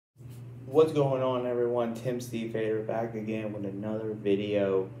What's going on, everyone? Tim Steve Fader back again with another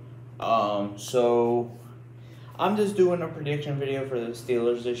video. So I'm just doing a prediction video for the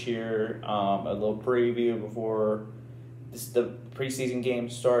Steelers this year. A little preview before the preseason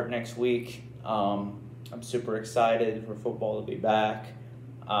games start next week. I'm super excited for football to be back.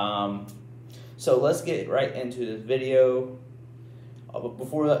 So let's get right into this video.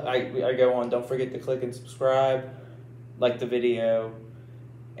 Before I go on, don't forget to click and subscribe, like the video.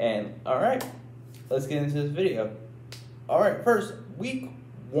 And alright, let's get into this video. Alright, first, week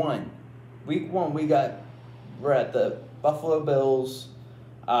one. We're at the Buffalo Bills.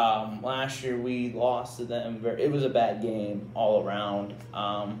 Last year we lost to them. It was a bad game all around.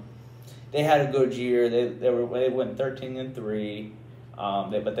 They had a good year. They went 13-3.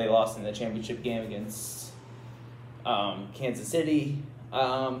 But they lost in the championship game against Kansas City.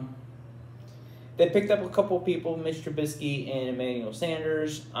 They picked up a couple people, Mitch Trubisky and Emmanuel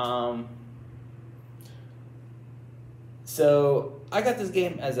Sanders. So I got this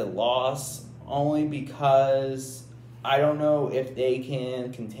game as a loss only because I don't know if they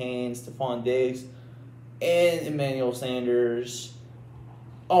can contain Stephon Diggs and Emmanuel Sanders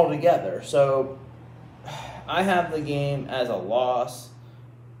altogether. So I have the game as a loss.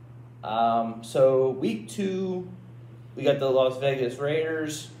 So week two, we got the Las Vegas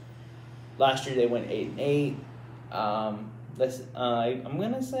Raiders. Last year they went 8-8. I'm gonna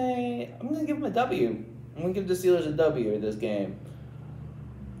give them a W. I'm gonna give the Steelers a W in this game.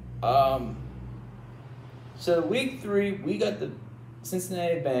 So week three we got the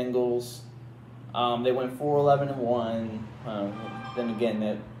Cincinnati Bengals. They went 4-11-1. Then again,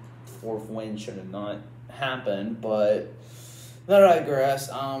 that fourth win should have not happened, but that I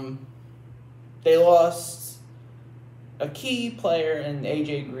digress. They lost a key player in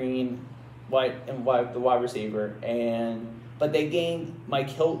AJ Green, the wide receiver, but they gained Mike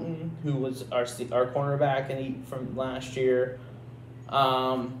Hilton, who was our cornerback from last year.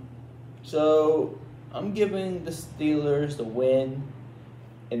 So I'm giving the Steelers the win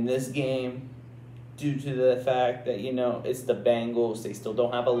in this game due to the fact that it's the Bengals. They still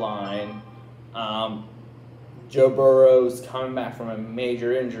don't have a line. Joe Burrow's coming back from a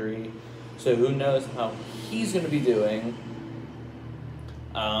major injury, so who knows how he's going to be doing.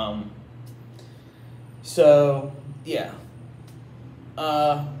 So, yeah.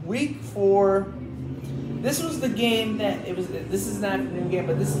 Week four, this was the game this is an afternoon game,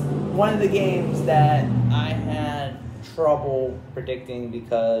 but this is one of the games that I had trouble predicting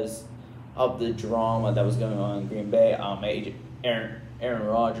because of the drama that was going on in Green Bay. Aaron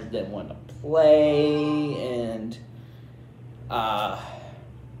Rodgers didn't want to play, and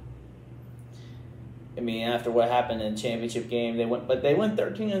after what happened in the championship game, they went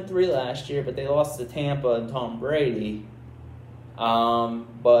 13-3 last year, but they lost to Tampa and Tom Brady.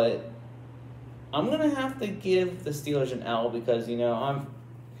 But I'm gonna have to give the Steelers an L because I'm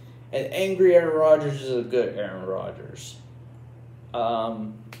an angry Aaron Rodgers is a good Aaron Rodgers.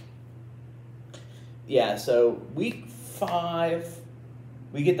 Yeah. So week five,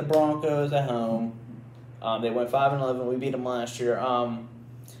 we get the Broncos at home. They went 5-11. We beat them last year.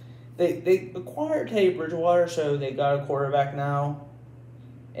 They acquired Teddy Bridgewater, so they got a quarterback now,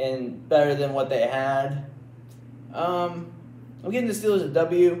 and better than what they had. I'm giving the Steelers a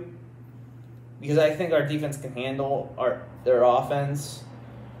W because I think our defense can handle their offense.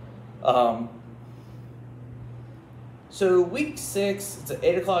 So week six, it's at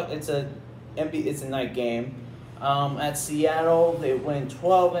 8 o'clock. It's a night game. At Seattle, they went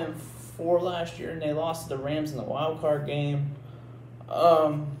 12-4 last year, and they lost to the Rams in the wild card game.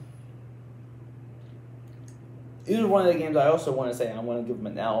 These are one of the games I also want to say I want to give them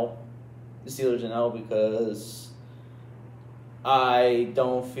an L, the Steelers an L, because I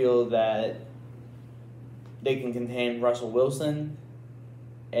don't feel that they can contain Russell Wilson,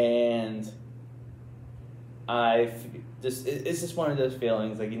 and it's just one of those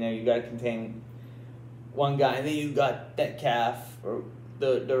feelings, like, you got to contain one guy, and then you got that calf, or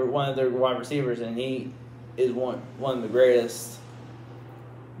the one of their wide receivers, and he is one of the greatest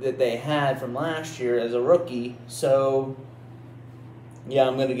that they had from last year as a rookie. So yeah,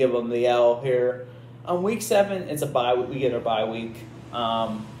 I'm gonna give them the L here. On week 7, it's a bye week. We get our bye week,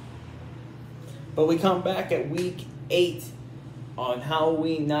 but we come back at week 8 on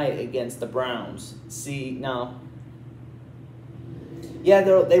Halloween night against the Browns. See now, yeah,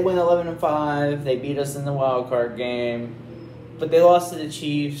 they went 11-5. They beat us in the wild card game, but they lost to the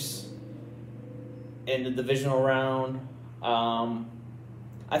Chiefs in the divisional round.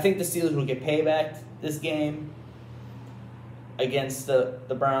 I think the Steelers will get payback this game against the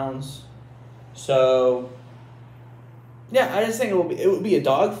Browns. So Yeah, I just think it would be a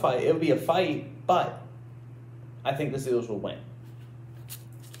dogfight. It would be a fight, but I think the Steelers will win.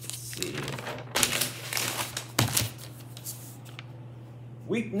 Let's see.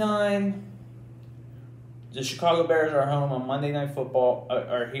 Week 9, the Chicago Bears are home on Monday Night Football.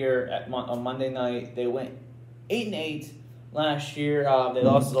 Are here on Monday night. They went 8-8 last year. They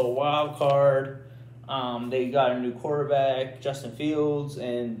lost the wild card. They got a new quarterback, Justin Fields,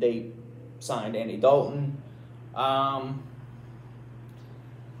 and they signed Andy Dalton. I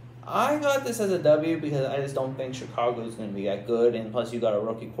got this as a W because I just don't think Chicago is going to be that good, and plus you got a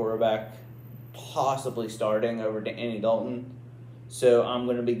rookie quarterback possibly starting over to Andy Dalton. So I'm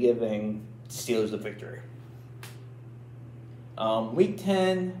going to be giving the Steelers the victory. Week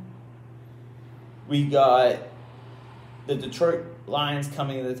 10, we got the Detroit Lions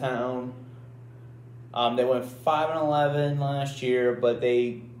coming into town. They went 5-11 last year, but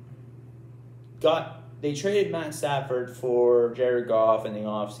they traded Matt Stafford for Jared Goff in the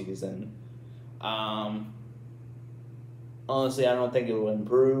offseason. Honestly, I don't think it will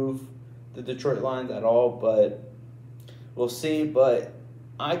improve the Detroit Lions at all, but we'll see. But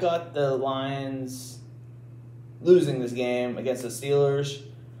I got the Lions losing this game against the Steelers.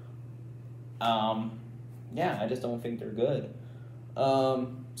 Yeah, I just don't think they're good.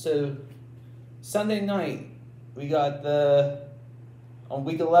 So Sunday night, we got on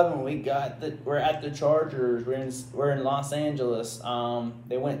week 11, we're at the Chargers. We're in Los Angeles.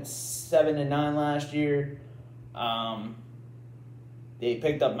 They went 7-9 last year. They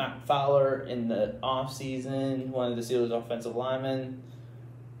picked up Matt Fowler in the offseason, one of the Steelers' offensive linemen.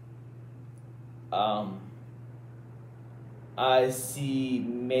 I see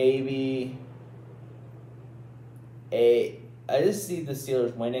maybe I just see the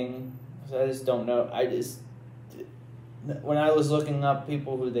Steelers winning. So I just don't know. When I was looking up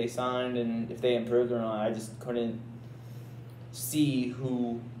people who they signed and if they improved or not, I just couldn't see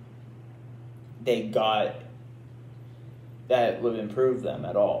who they got that would improve them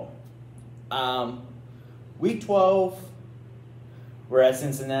at all. Week 12, we're at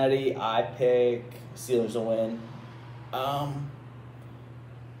Cincinnati. I pick Steelers to win. Now,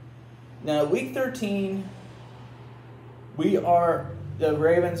 week 13, the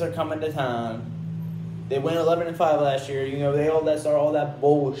Ravens are coming to town. They went 11-5 last year. They all that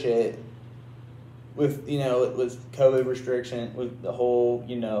bullshit with with COVID restriction, with the whole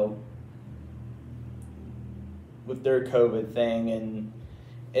with their COVID thing, and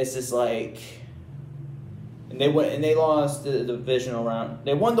it's just like, and they lost the divisional round.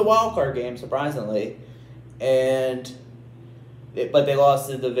 They won the wild card game surprisingly, but they lost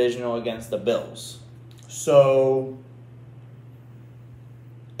the divisional against the Bills. So.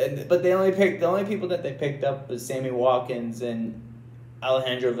 But the only people that they picked up was Sammy Watkins and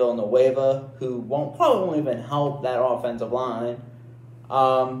Alejandro Villanueva, who probably won't even help that offensive line.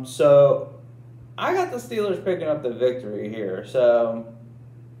 So I got the Steelers picking up the victory here. So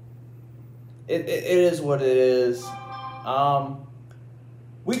it is what it is.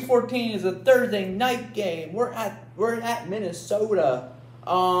 Week 14 is a Thursday night game. We're at Minnesota.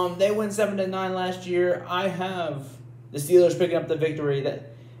 They went 7-9 last year. I have the Steelers picking up the victory.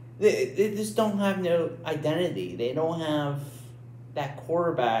 They just don't have no identity. They don't have that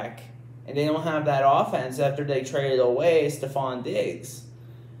quarterback, and they don't have that offense after they traded away Stephon Diggs.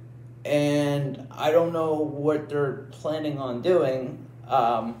 And I don't know what they're planning on doing.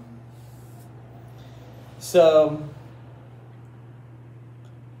 So,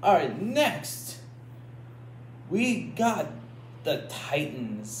 all right, next, we got the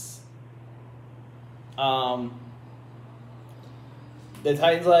Titans. The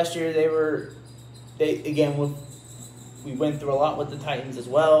Titans last year, we went through a lot with the Titans as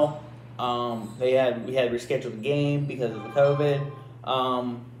well. We had rescheduled the game because of the COVID.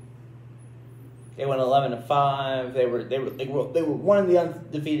 They went 11-5. They were one of the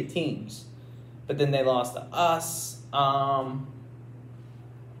undefeated teams, but then they lost to us. And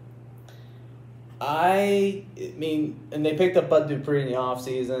they picked up Bud Dupree in the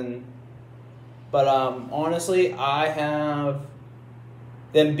offseason. But honestly, I have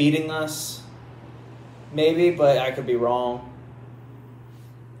them beating us, maybe, but I could be wrong.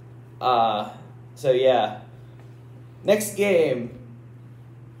 So yeah. Next game,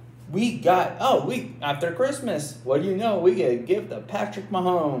 after Christmas, what do you know? We get a gift of Patrick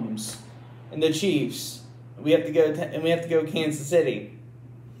Mahomes and the Chiefs. We have to go Kansas City.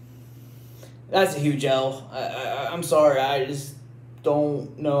 That's a huge L. I'm sorry, I just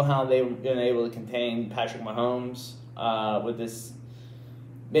don't know how they were able to contain Patrick Mahomes with this.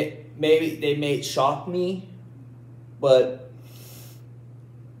 Maybe they may shock me, but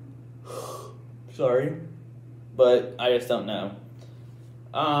sorry. but I just don't know.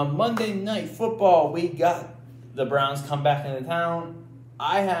 Monday Night Football, we got the Browns come back into town.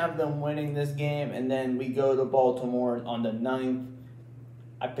 I have them winning this game, and then we go to Baltimore on the 9th.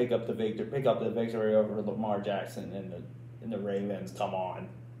 I pick up the victory over Lamar Jackson and the Ravens. Come on.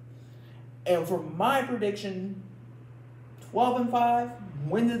 And for my prediction, 12-5,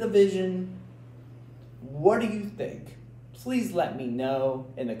 win the division. What do you think? Please let me know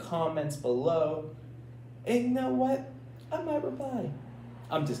in the comments below. And you know what? I might reply.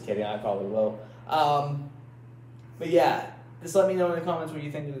 I'm just kidding. I probably will. But yeah, just let me know in the comments what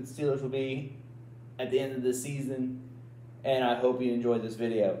you think the Steelers will be at the end of the season. And I hope you enjoyed this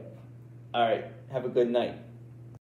video. All right. Have a good night.